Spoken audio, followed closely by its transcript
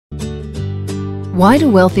Why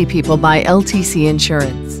do wealthy people buy LTC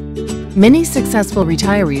insurance? Many successful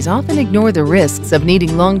retirees often ignore the risks of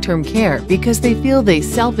needing long-term care because they feel they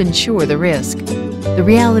self-insure the risk. The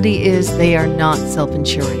reality is they are not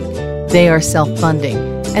self-insuring. They are self-funding,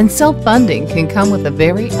 and self-funding can come with a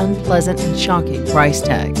very unpleasant and shocking price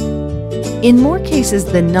tag. In more cases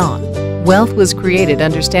than not, wealth was created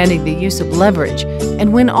understanding the use of leverage,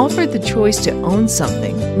 and when offered the choice to own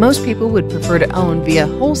something, most people would prefer to own via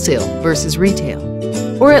wholesale versus retail,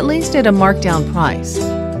 or at least at a markdown price.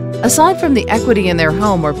 Aside from the equity in their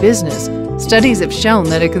home or business, studies have shown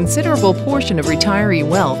that a considerable portion of retiree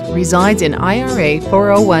wealth resides in IRA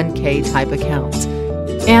 401k type accounts,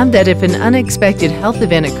 and that if an unexpected health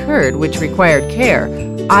event occurred which required care,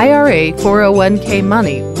 IRA 401k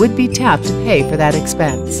money would be tapped to pay for that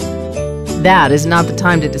expense. That is not the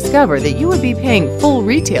time to discover that you would be paying full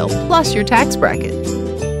retail plus your tax bracket.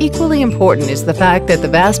 Equally important is the fact that the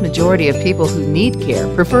vast majority of people who need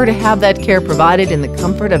care prefer to have that care provided in the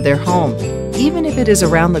comfort of their home, even if it is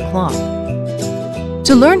around the clock.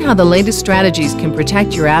 To learn how the latest strategies can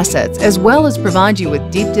protect your assets as well as provide you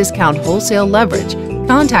with deep discount wholesale leverage,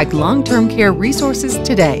 contact Long-Term Care Resources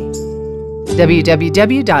today.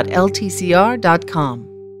 www.ltcr.com